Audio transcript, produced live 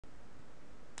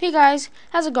Hey guys,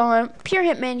 how's it going? Pure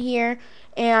Hitman here,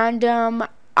 and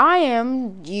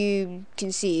you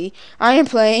can see, I am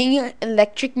playing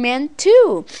Electricman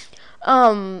 2.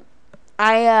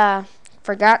 I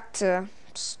forgot to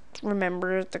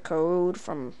remember the code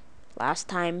from last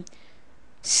time,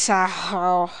 so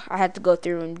I had to go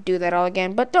through and do that all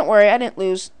again, but don't worry, I didn't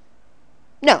lose.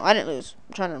 No, I didn't lose.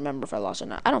 I'm trying to remember if I lost or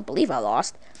not. I don't believe I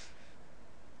lost.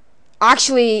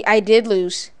 Actually, I did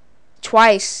lose.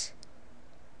 Twice.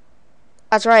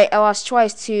 That's right, I lost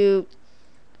twice to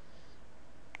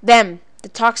them, the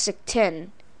Toxic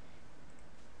 10.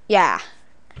 Yeah.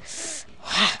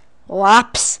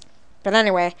 Whoops. But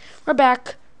anyway, we're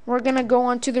back. We're gonna go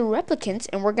on to the replicants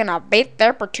and we're gonna beat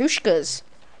their Patushkas.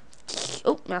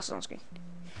 Oh, mouse is on screen.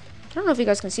 I don't know if you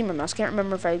guys can see my mouse. Can't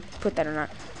remember if I put that or not.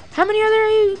 How many are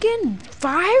there again?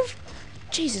 5?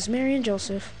 Jesus, Mary and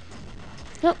Joseph.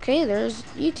 Okay, there's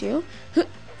you two.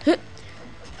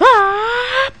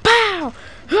 Ah, pow!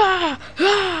 Ah,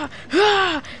 ah,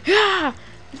 ah, ah!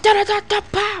 Da da da da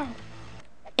pow!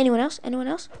 Anyone else? Anyone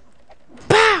else?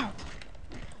 Pow!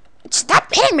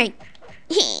 Stop hitting me!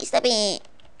 Stop it!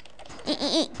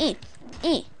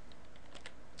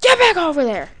 Get back over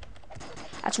there!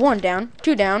 That's 1 down,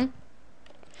 2 down.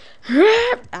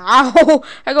 Ow!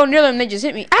 I go near them, they just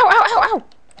hit me. Ow! Ow! Ow!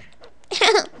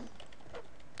 Ow!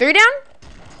 3 down?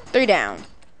 3 down.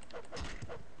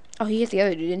 Oh, he hit the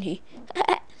other dude, didn't he?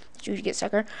 Did you get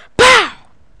sucker? Pow!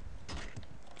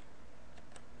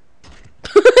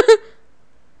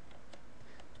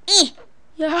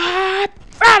 Right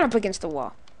up against the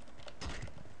wall.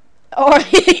 Oh,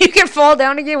 you can fall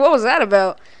down again? What was that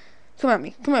about? Come at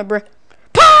me. Come on, bro.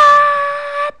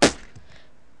 Pop!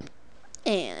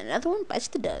 And another one bites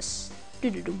the dust.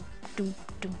 The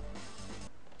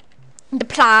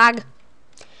plague.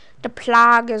 The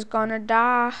plague is gonna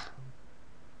die.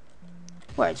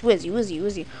 Where's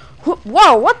Wizzy?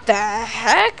 Whoa, what the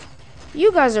heck?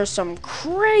 You guys are some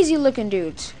crazy looking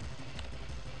dudes.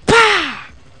 Pah!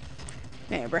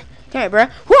 Come here, bruh. Come here,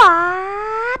 bruh.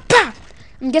 Wah!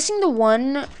 I'm guessing the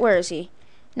one, where is he?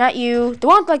 Not you. The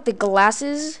one with like the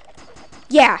glasses.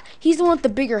 Yeah, he's the one with the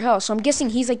bigger house. So I'm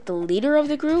guessing he's like the leader of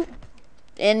the group.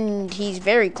 And he's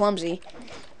very clumsy.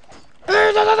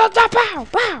 Pow!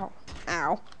 Pow!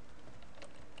 Ow.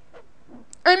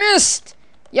 I missed!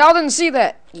 Y'all didn't see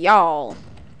that. Y'all.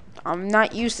 I'm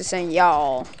not used to saying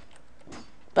y'all.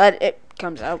 But it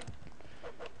comes out.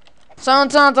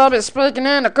 Sometimes I'll be speaking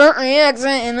in a country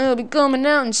accent and it'll be coming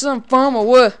out in some form of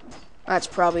what? That's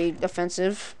probably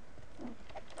offensive.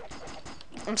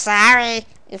 I'm sorry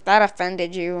if that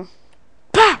offended you.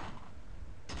 Pow!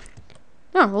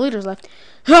 No, the leader's left.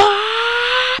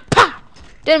 Ah! Pow!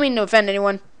 Didn't mean to offend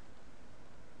anyone.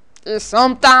 It's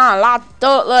sometimes I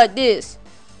thought like this.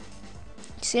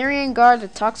 Syrian guard, the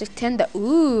Toxic 10,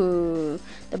 the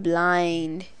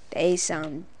blind. They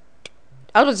sound,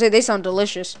 I would say they sound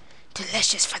delicious.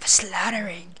 Delicious for the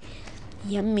slaughtering.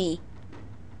 Yummy.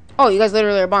 Oh, you guys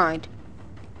literally are blind.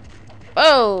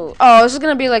 Oh, this is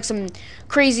gonna be like some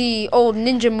crazy old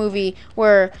ninja movie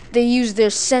where they use their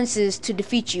senses to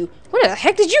defeat you. Where the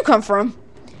heck did you come from?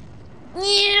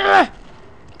 Yeah.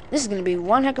 This is gonna be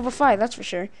one heck of a fight, that's for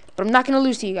sure. But I'm not gonna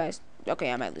lose to you guys.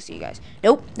 Okay, I might lose to you guys.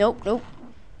 Nope.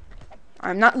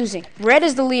 I'm not losing. Red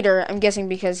is the leader, I'm guessing,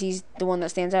 because he's the one that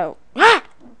stands out. Ah!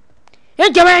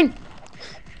 Incoming!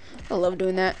 I love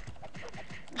doing that.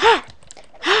 Ha!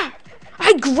 Ha!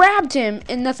 I grabbed him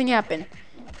and nothing happened.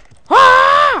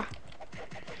 Ah!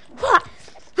 Ha!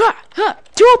 Ha! Ha!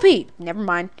 2 OP! Never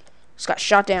mind. Just got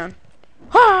shot down.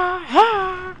 Ha!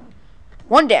 Ha!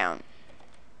 1 down.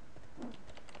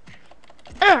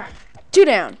 2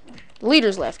 down. The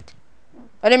leader's left.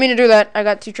 I didn't mean to do that. I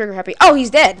got too trigger happy. Oh,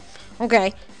 he's dead.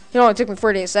 Okay. It only took me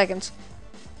 48 seconds.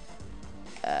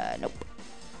 Nope.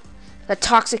 The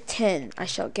Toxic 10. I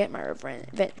shall get my revenge.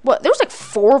 What? There was like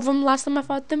 4 of them last time I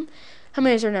fought them. How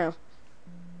many is there now?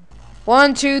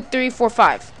 1, 2, 3, 4,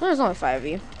 5. Well, there's only 5 of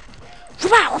you.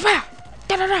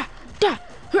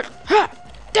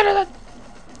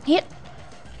 Hit.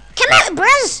 Come out,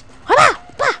 Brez!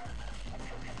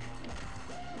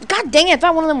 God dang it, I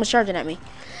thought one of them was charging at me.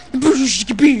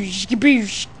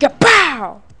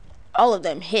 Pow! All of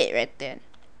them hit right then.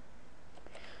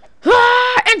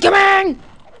 Ah, incoming!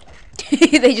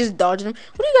 They just dodged him.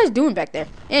 What are you guys doing back there?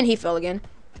 And he fell again.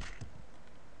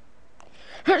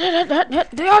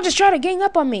 They all just try to gang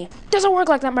up on me. Doesn't work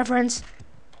like that, my friends.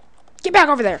 Get back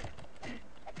over there.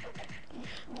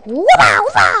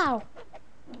 Wow!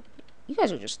 You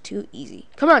guys are just too easy.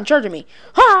 Come on, charge at me.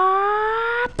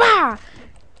 Ah, bah!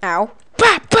 Ow.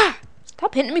 Bah, bah!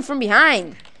 Stop hitting me from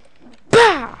behind.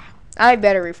 Bah! I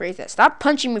better rephrase that. Stop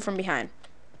punching me from behind.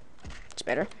 It's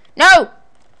better. No!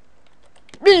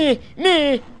 Me.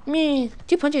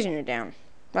 2 punches and you're down.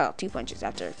 Well, 2 punches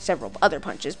after several other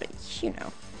punches, but you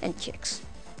know. And kicks.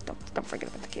 Don't forget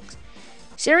about the kicks.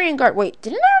 Syrian guard. Wait,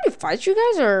 didn't I already fight you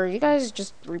guys, or are you guys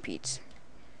just repeats?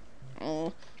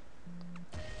 1,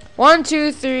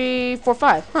 2, 3, 4,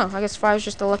 5. Huh, I guess 5 is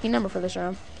just a lucky number for this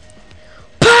round.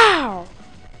 Pow!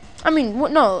 I mean,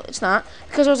 no, it's not.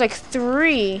 Because there was like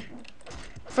 3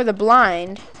 for the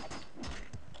blind.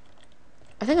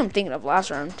 I think I'm thinking of last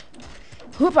round.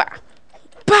 Whoopa!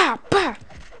 Bah! Bah!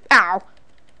 Ow!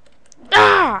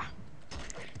 Ah!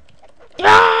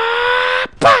 Ah!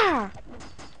 Bah!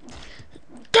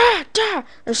 Da! Da!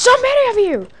 There's so many of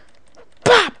you!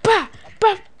 Bah! Bah!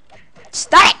 Bah!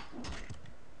 Stop it!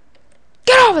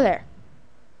 Get over there!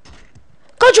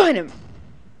 Go join him!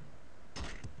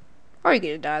 Or you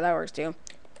get to die, that works too.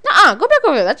 Nuh-uh, go back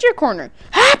over there, that's your corner.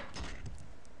 Ha!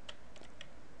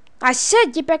 I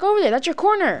said get back over there, that's your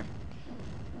corner.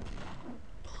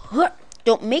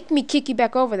 Don't make me kick you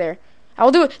back over there. I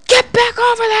will do it. Get back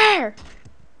over there!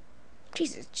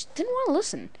 Jesus, just didn't want to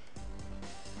listen.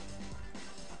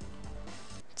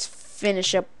 Let's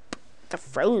finish up the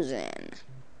Frozen.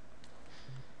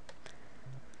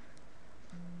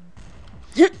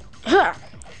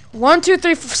 1, 2,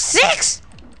 3, 4, 6!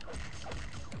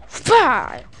 5!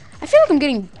 I feel like I'm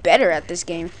getting better at this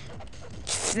game.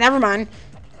 Never mind.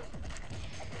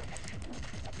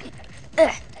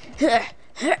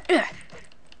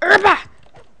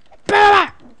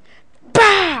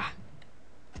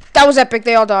 That was epic.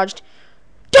 They all dodged.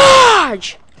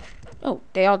 Dodge! Oh,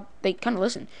 they kind of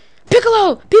listen.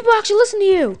 Piccolo! People actually listen to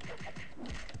you!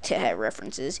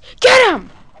 References. Get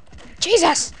him!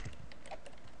 Jesus!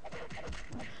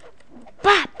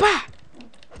 Ba ba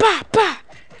ba ba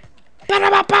ba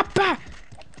ba ba ba.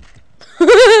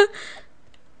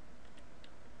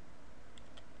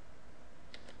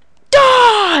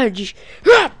 Dodge!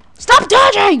 Stop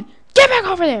dodging! Get back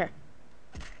over there!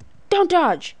 Don't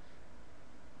dodge.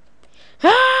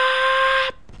 Ah!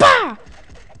 Bah!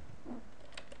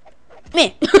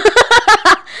 Meh.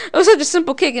 It was such a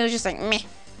simple kick, and it was just like meh.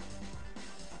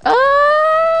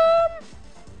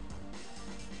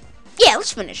 Yeah,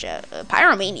 let's finish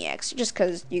Pyromaniacs, just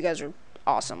because you guys were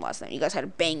awesome last night. You guys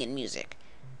had banging music.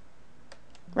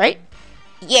 Right?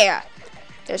 Yeah.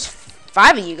 There's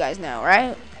 5 of you guys now,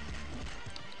 right?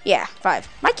 Yeah, 5.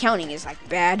 My counting is, like,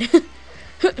 bad.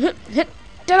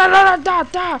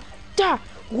 Da-da-da-da-da-da-da.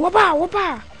 Whoop-ah,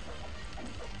 whoop-ah.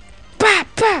 Ba,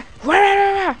 ba,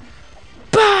 wah-da-da-da.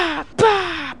 Ba,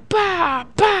 ba, ba,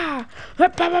 ba. Ba,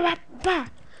 ba, ba,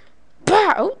 ba.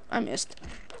 Ba. Oh, I missed.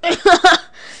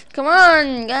 Come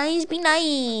on, guys, be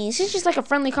nice. It's just like a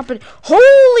friendly company.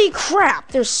 Holy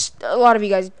crap! There's a lot of you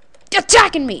guys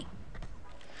attacking me.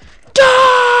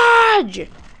 Dodge!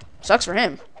 Sucks for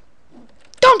him.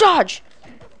 Don't dodge!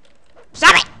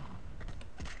 Stop it!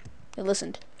 They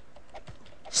listened.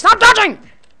 Stop dodging!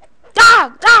 Da!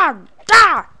 Da!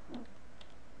 Da!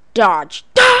 Dodge.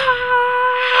 Da!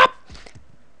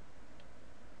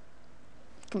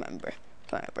 Come on, bruh.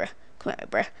 Come on, bruh. Come on,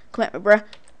 bruh. Come on, bruh.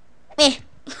 Eh.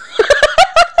 It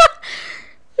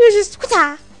was just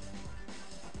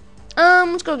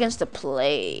let's go against the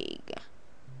plague.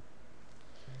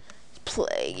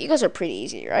 Plague. You guys are pretty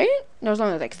easy, right? There was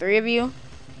only like 3 of you.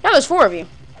 Now there's 4 of you.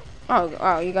 Oh,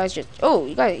 wow, you guys just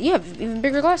you have even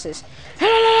bigger glasses.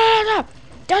 I'm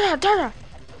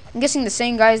guessing the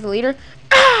same guy as the leader.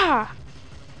 Ah!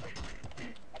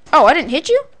 Oh, I didn't hit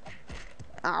you?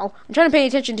 Ow. I'm trying to pay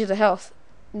attention to the health.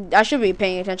 I should be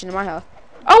paying attention to my health.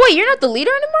 Oh, wait, you're not the leader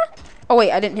anymore? Oh,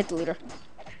 wait, I didn't hit the leader.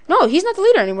 No, he's not the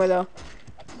leader anymore, though.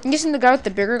 I'm guessing the guy with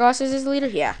the bigger glasses is the leader?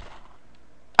 Yeah.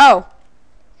 Oh.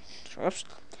 Oops.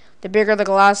 The bigger the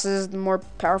glasses, the more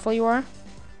powerful you are.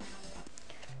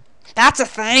 That's a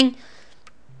thing.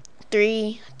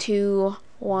 3, 2,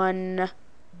 1,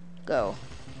 go.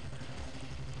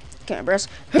 Come on, Bruce.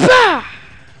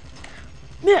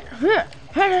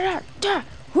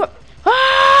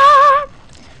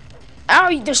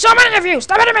 Ow, there's so many of you!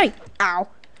 Stop hitting me! Ow.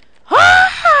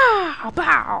 Ah!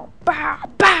 Bow, bow,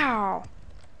 bow.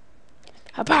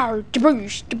 Bow,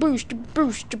 deboosh, deboosh,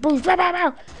 deboosh, deboosh, bow, bow,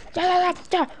 bow. Da da da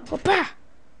da, ba.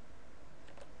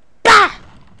 Ba.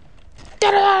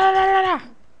 Da da da da da da.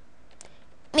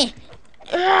 Me.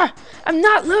 I'm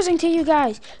not losing to you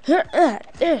guys.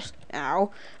 This.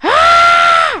 Ow.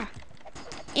 Ah!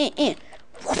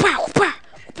 Whoop-pow, whoop-pow,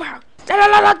 whoop-pow. Da da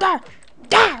da da da.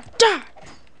 Da da.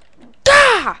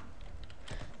 Da!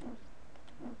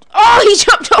 Oh, he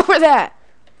jumped over that!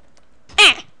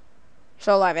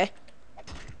 So alive, eh?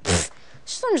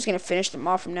 So I'm just gonna finish them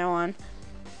off from now on.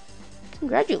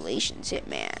 Congratulations,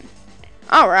 Hitman.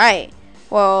 Alright.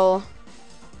 Well,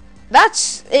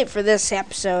 that's it for this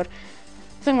episode.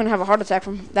 I think I'm going to have a heart attack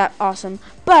from that awesome.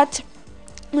 But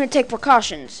I'm going to take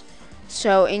precautions.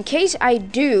 So, in case I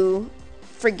do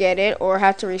forget it or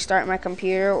have to restart my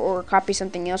computer or copy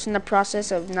something else in the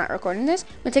process of not recording this,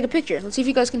 I'm going to take a picture. Let's see if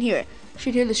you guys can hear it. You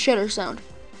should hear the shutter sound.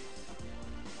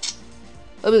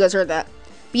 Hope you guys heard that.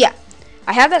 But yeah,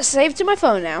 I have that saved to my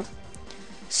phone now.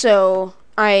 So,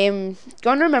 I am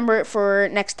going to remember it for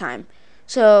next time.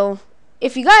 So,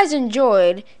 if you guys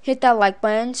enjoyed, hit that like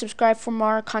button, subscribe for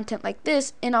more content like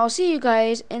this, and I'll see you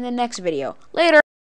guys in the next video. Later!